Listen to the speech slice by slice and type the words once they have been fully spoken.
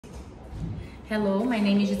Hello, my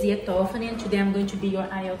name is Zia Toffani and today I'm going to be your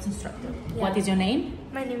IELTS instructor. Yeah. What is your name?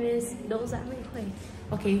 My name is Khue.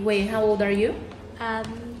 Okay, wait, how old are you? 12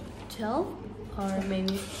 or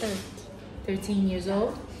maybe 13. 13 years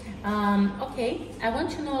old. Okay, I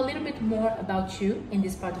want to know a little bit more about you in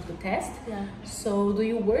this part of the test. Yeah. So, do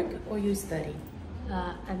you work or you study?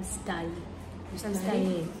 I'm studying. I'm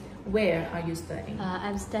studying. Where are you studying?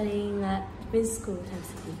 I'm studying at Queen School, Time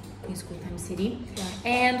City. In school, Time City. Yeah.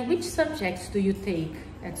 And which subjects do you take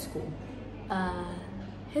at school?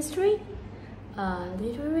 History,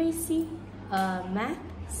 literacy, math,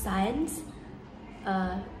 science.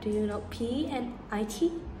 Do you know PE and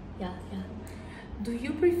IT? Yeah. Do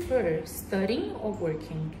you prefer studying or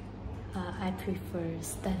working? I prefer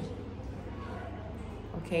studying.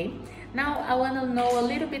 Okay, now I want to know a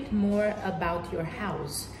little bit more about your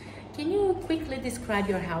house. Can you quickly describe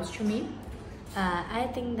your house to me? I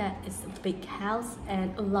think that it's a big house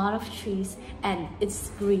and a lot of trees and it's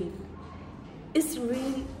green. It's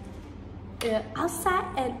green outside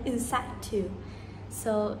and inside too.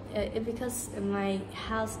 So because my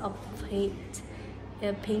house is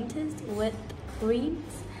painted with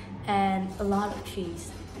greens and a lot of trees.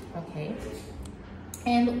 Okay.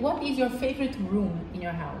 And what is your favorite room in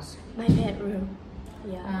your house? My bedroom.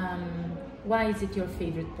 Yeah. Why is it your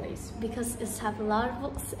favorite place? Because it has a lot of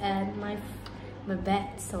books and my bed,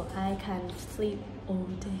 so I can sleep all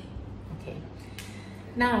day. Okay.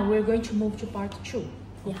 Now we're going to move to part 2.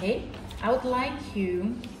 Yeah. Okay. I would like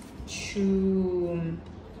you to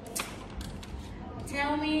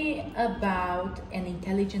tell me about an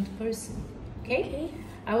intelligent person. Okay?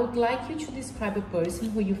 I would like you to describe a person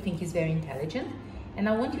who you think is very intelligent, and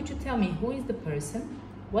I want you to tell me who is the person,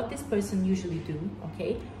 what this person usually do,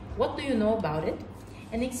 okay? What do you know about it?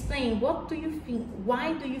 And explain what do you think,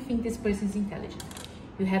 why do you think this person is intelligent?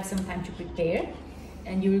 You have some time to prepare,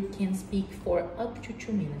 and you can speak for up to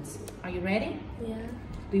 2 minutes. Are you ready? Yeah.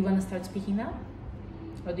 Do you want to start speaking now?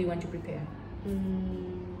 Or do you want to prepare?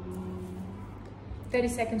 30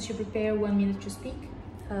 seconds to prepare, 1 minute to speak.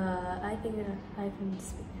 I think I can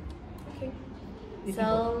speak. Okay.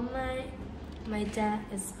 So my dad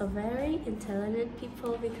is a very intelligent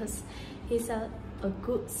people because he's a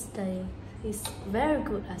good study. He's very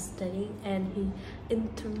good at studying and he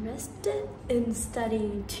interested in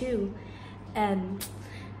studying too. And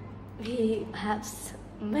he has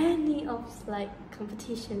many of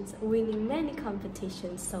competitions, winning many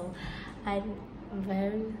competitions. So I'm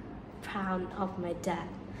very proud of my dad.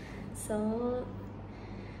 So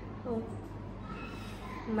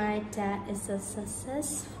my dad is a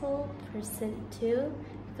successful person too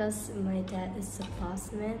because my dad is a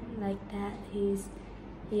boss man like that. He is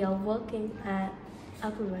working at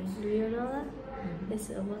Agribank. Do you know that? He's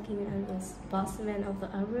working as boss man of the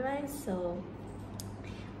Agribank. So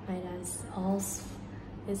my dad is also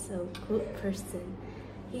a good person.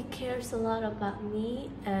 He cares a lot about me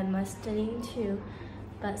and my studying too.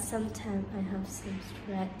 But sometimes I have some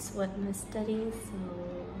stress with my studying, so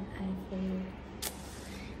I feel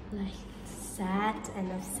sad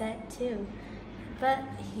and upset too. But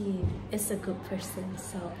he is a good person,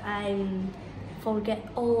 so I forget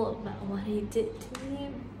all about what he did to me.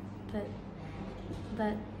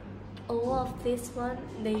 But all of this one,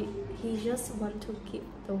 he just want to keep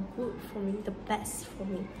the good for me, the best for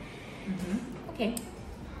me. Okay.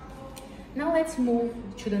 Now let's move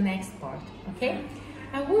to the next part. Okay.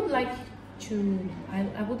 I would like if you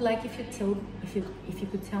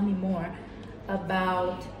could tell me more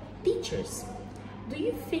about teachers. Do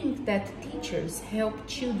you think that teachers help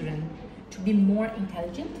children to be more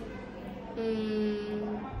intelligent?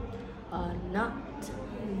 Not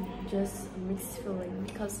just a mixed feeling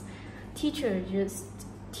because teachers just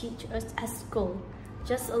teach us at school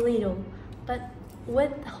just a little, but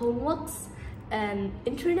with homeworks and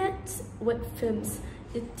internet, with films,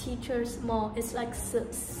 it teaches more. It's like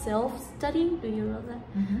self-study. Do you know that?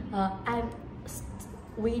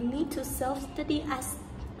 We need to self-study at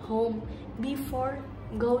home before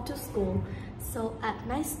go to school. So at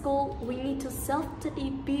my school, we need to self-study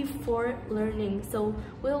before learning. So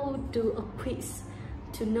we will do a quiz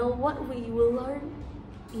to know what we will learn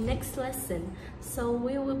next lesson. So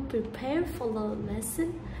we will prepare for the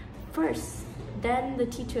lesson first. Then the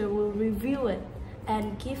teacher will review it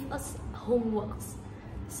and give us homeworks.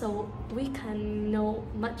 So we can know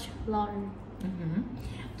much learn.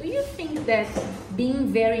 Do you think that being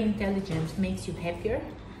very intelligent makes you happier?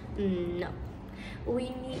 No. We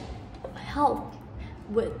need help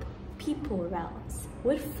with people around us,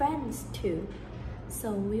 with friends too.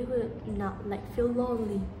 So we will not feel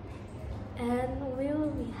lonely. And we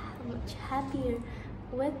will be much happier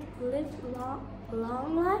with live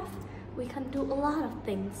long life we can do a lot of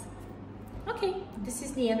things. Okay, this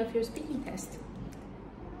is the end of your speaking test.